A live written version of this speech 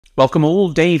Welcome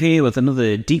all, Dave here with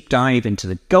another deep dive into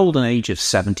the golden age of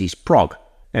 70s prog.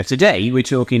 Now today we're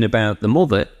talking about the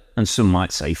mother, and some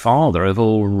might say father, of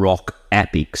all rock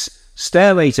epics,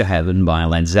 Stairway to Heaven by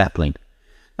Led Zeppelin.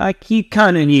 Like, you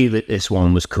kind of knew that this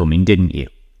one was coming, didn't you?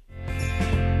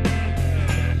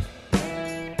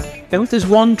 Now, if there's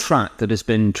one track that has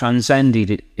been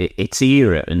transcended its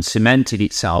era and cemented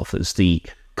itself as the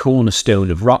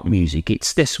cornerstone of rock music,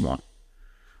 it's this one.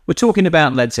 We're talking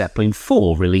about Led Zeppelin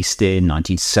IV, released in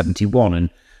 1971 and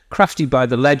crafted by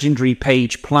the legendary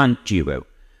Page-Plant duo.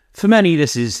 For many,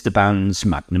 this is the band's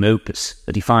magnum opus,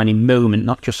 a defining moment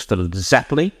not just for Led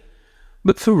Zeppelin,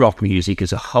 but for rock music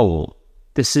as a whole.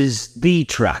 This is the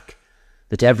track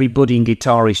that every budding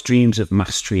guitarist dreams of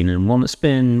mastering, and one that's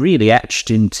been really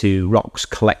etched into rock's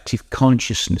collective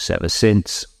consciousness ever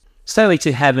since. Stairway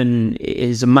to Heaven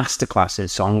is a masterclass in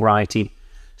songwriting,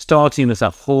 starting with a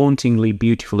hauntingly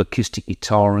beautiful acoustic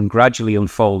guitar and gradually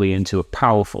unfolding into a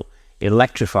powerful,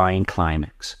 electrifying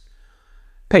climax.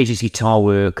 Page's guitar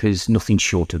work is nothing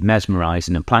short of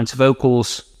mesmerising, and Plant's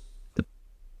vocals, the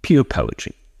pure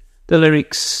poetry. The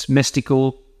lyrics,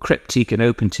 mystical, cryptic and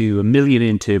open to a million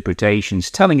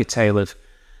interpretations, telling a tale of,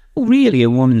 well, really a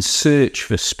woman's search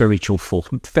for spiritual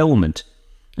fulfillment,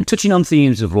 and touching on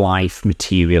themes of life,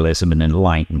 materialism and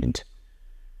enlightenment.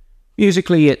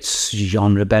 Musically, it's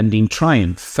genre-bending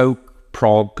triumph, folk,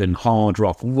 prog and hard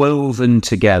rock woven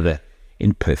together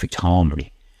in perfect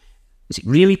harmony. Is it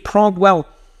really prog? Well,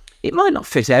 it might not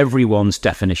fit everyone's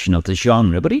definition of the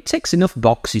genre, but it ticks enough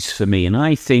boxes for me, and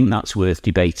I think that's worth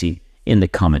debating in the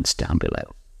comments down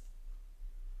below.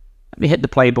 Let me hit the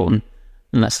play button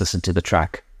and let's listen to the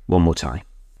track one more time.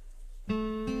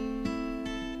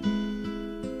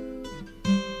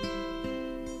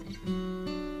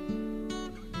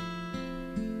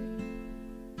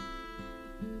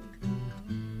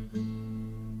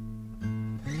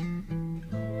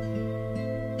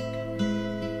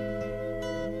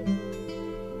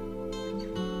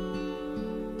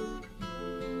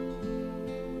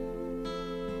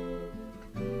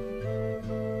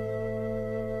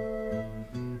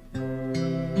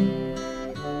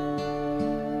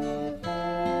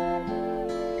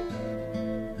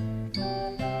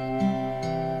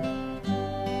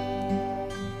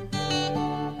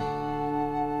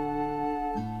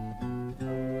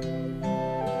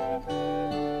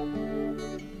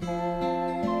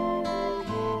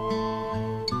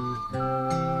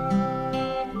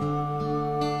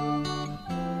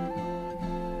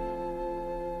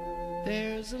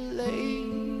 There's a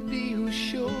lady who's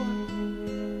sure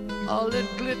all that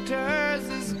glitters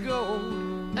is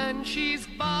gold, and she's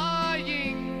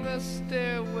buying a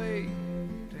stairway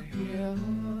to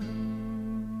heaven.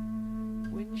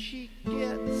 When she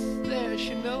gets there,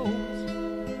 she knows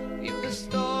if the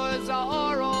stores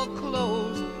are all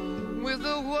closed, with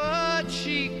a word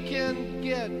she can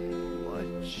get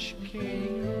what she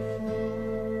came for.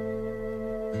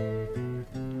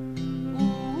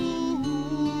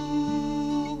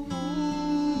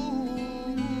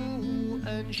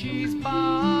 She's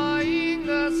buying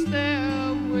a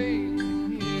stairway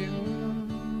to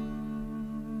heaven.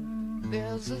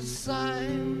 There's a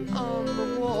sign on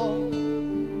the wall,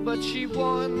 but she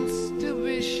wants to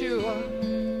be sure,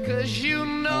 'cause you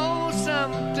know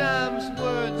sometimes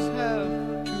words have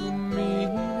two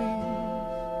meanings.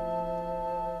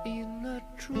 In a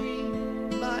tree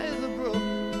by the brook,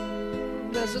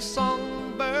 there's a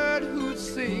songbird who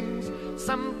sings.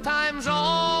 Sometimes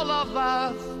all of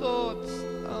our thoughts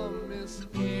are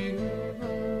misgiven.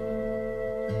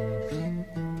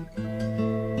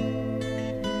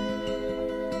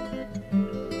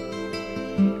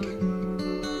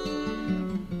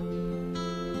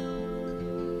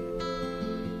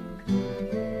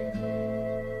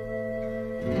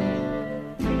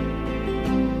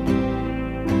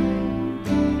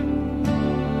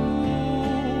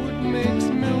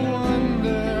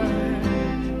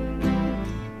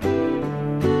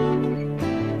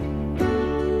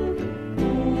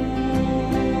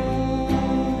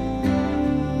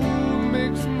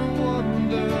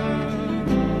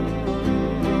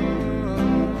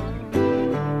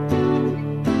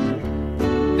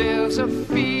 There's a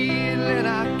feeling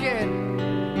I get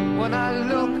when I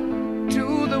look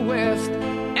to the west,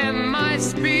 and my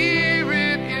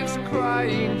spirit is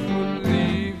crying for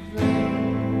leaving.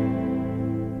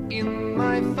 In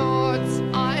my thoughts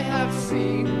I have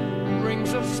seen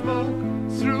rings of smoke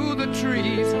through the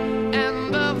trees,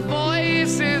 and the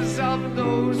voices of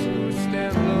those who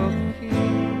stand looking.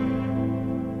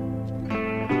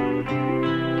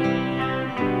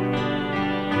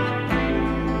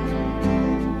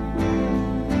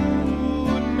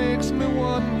 Ooh, it makes me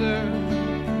wonder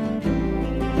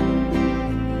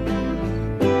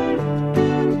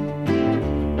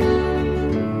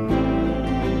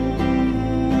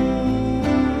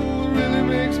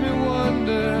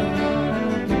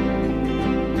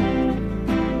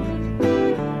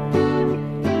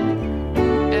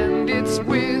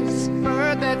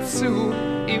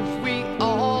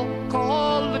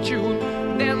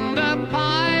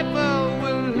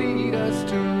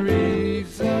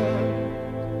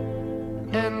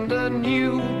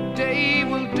new day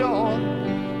will dawn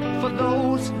for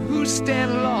those who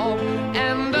stand long,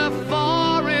 and the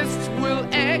forests will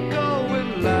echo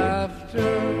with laughter.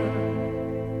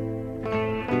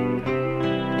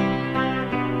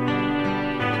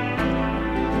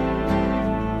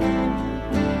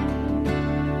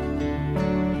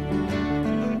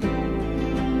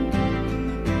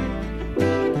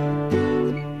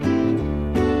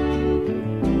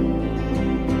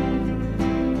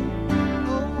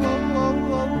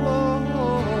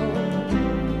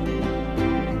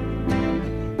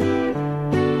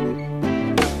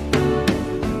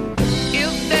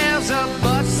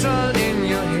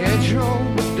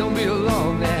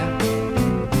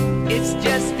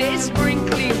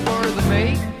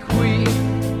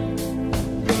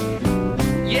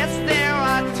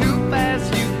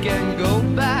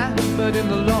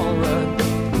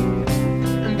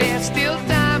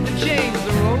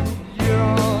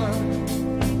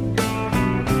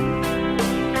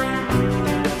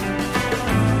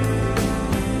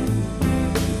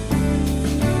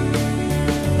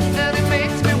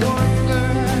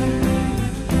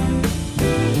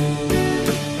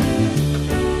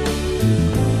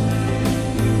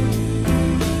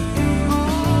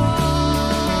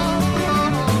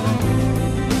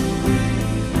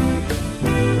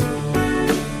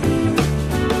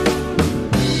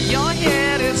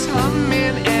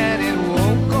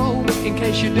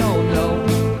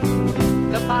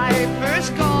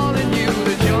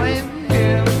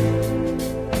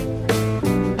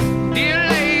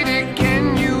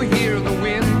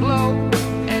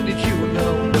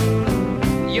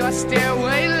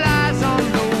 Stairway lies on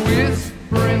the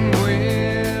whispering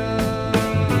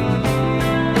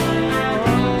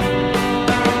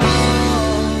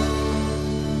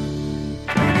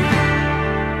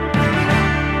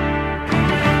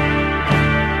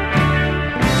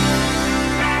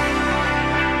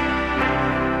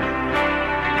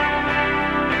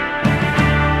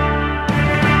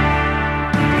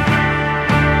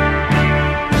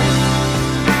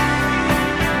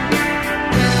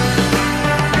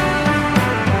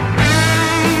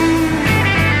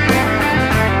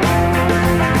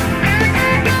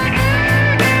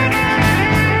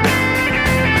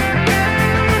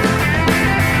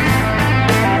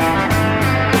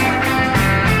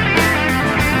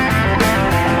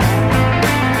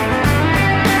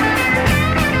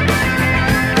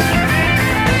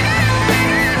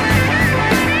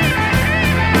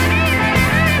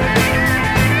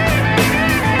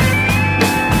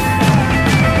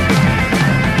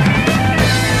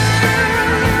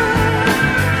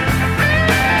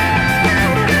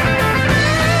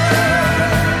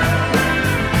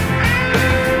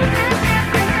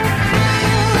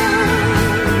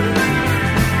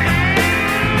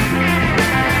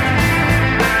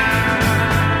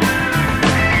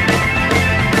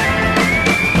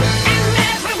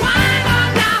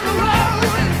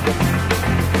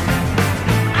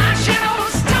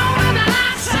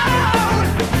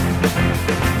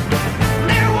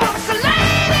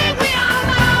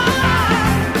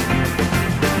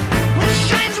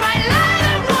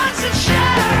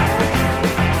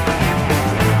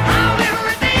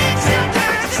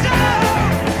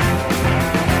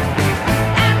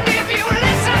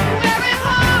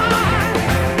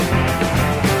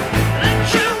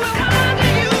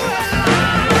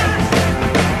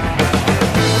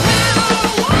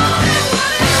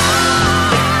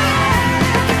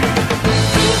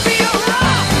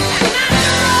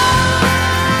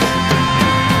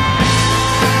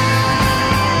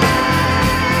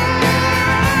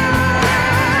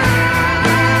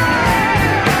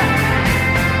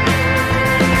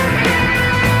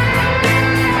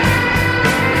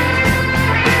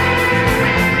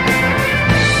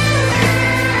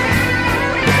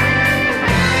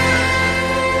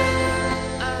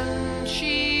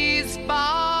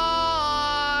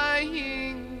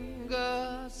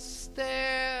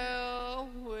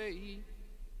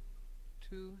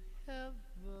to heaven.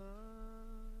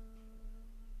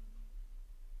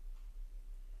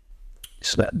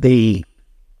 So that the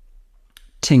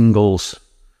tingles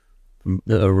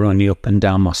that are running up and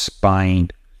down my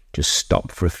spine just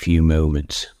stop for a few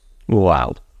moments.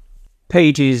 Wow.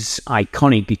 Page's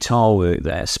iconic guitar work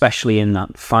there, especially in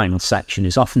that final section,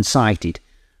 is often cited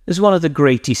as one of the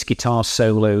greatest guitar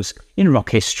solos in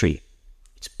rock history.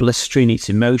 It's blistering, it's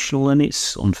emotional, and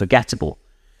it's unforgettable.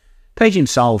 Page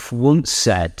himself once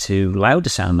said to Louder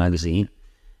Sound magazine,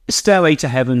 "Is Stairway to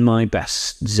Heaven my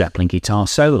best Zeppelin guitar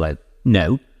solo?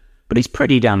 No, but it's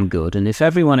pretty damn good, and if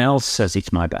everyone else says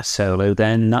it's my best solo,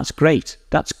 then that's great,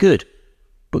 that's good.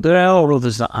 But there are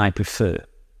others that I prefer."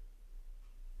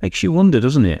 Makes you wonder,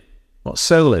 doesn't it? What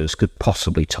solos could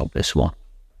possibly top this one?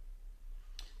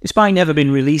 Despite never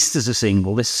being released as a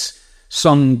single, this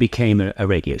song became a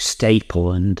radio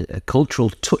staple and a cultural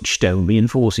touchstone,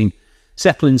 reinforcing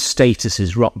Zeppelin's status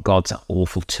as rock gods, that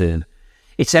awful term.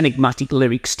 Its enigmatic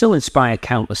lyrics still inspire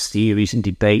countless theories and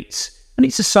debates, and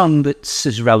it's a song that's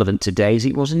as relevant today as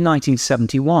it was in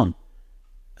 1971.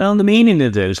 And on the meaning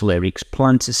of those lyrics,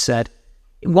 Plant has said,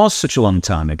 "It was such a long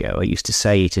time ago, I used to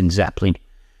say it in Zeppelin.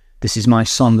 This is my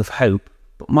song of hope,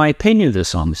 but my opinion of the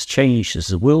song has changed as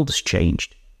the world has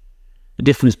changed. A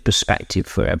different perspective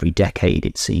for every decade,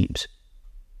 it seems."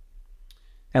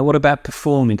 Now, what about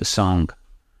performing the song?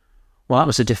 Well, that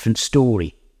was a different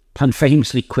story. Plant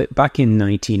famously quit back in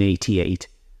 1988.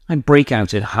 I'd break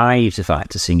out in hives if I had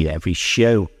to sing at every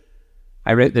show.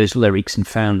 I wrote those lyrics and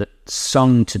found that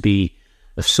song to be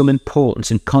of some importance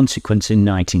and consequence in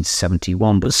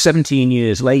 1971, but 17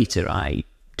 years later, I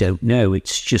don't know.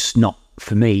 It's just not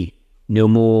for me. No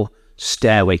more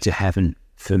Stairway to Heaven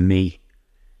for me.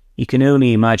 You can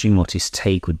only imagine what his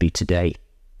take would be today.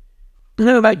 I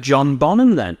know about John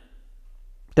Bonham then.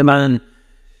 The man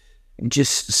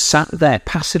just sat there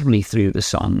passively through the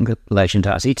song, legend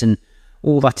has it, and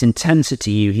all that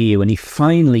intensity you hear when he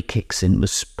finally kicks in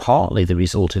was partly the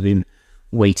result of him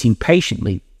waiting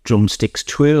patiently, drumsticks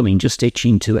twirling, just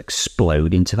itching to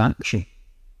explode into action.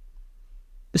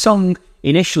 The song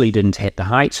initially didn't hit the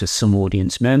heights with some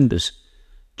audience members.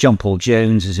 John Paul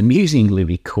Jones has amusingly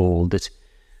recalled that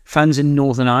fans in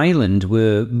Northern Ireland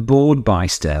were bored by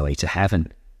Stairway to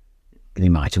Heaven. They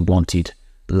might have wanted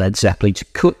Led Zeppelin to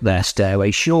cut their Stairway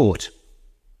short,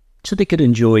 so they could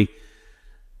enjoy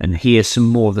and hear some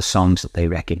more of the songs that they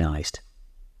recognised.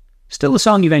 Still, the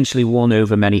song eventually won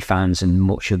over many fans, and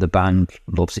much of the band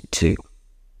loves it too.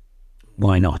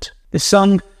 Why not? This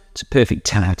song, it's a perfect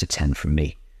 10 out of 10 from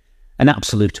me. An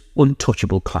absolute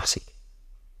untouchable classic.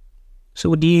 So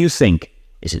what do you think?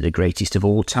 Is it the greatest of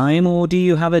all time, or do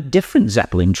you have a different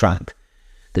Zeppelin track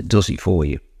that does it for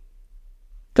you?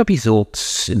 Drop your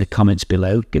thoughts in the comments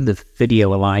below. Give the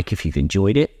video a like if you've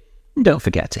enjoyed it. And don't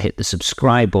forget to hit the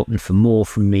subscribe button for more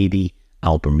from me, the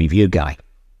album review guy.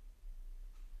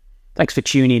 Thanks for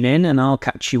tuning in, and I'll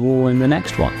catch you all in the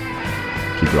next one.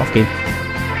 Keep rocking.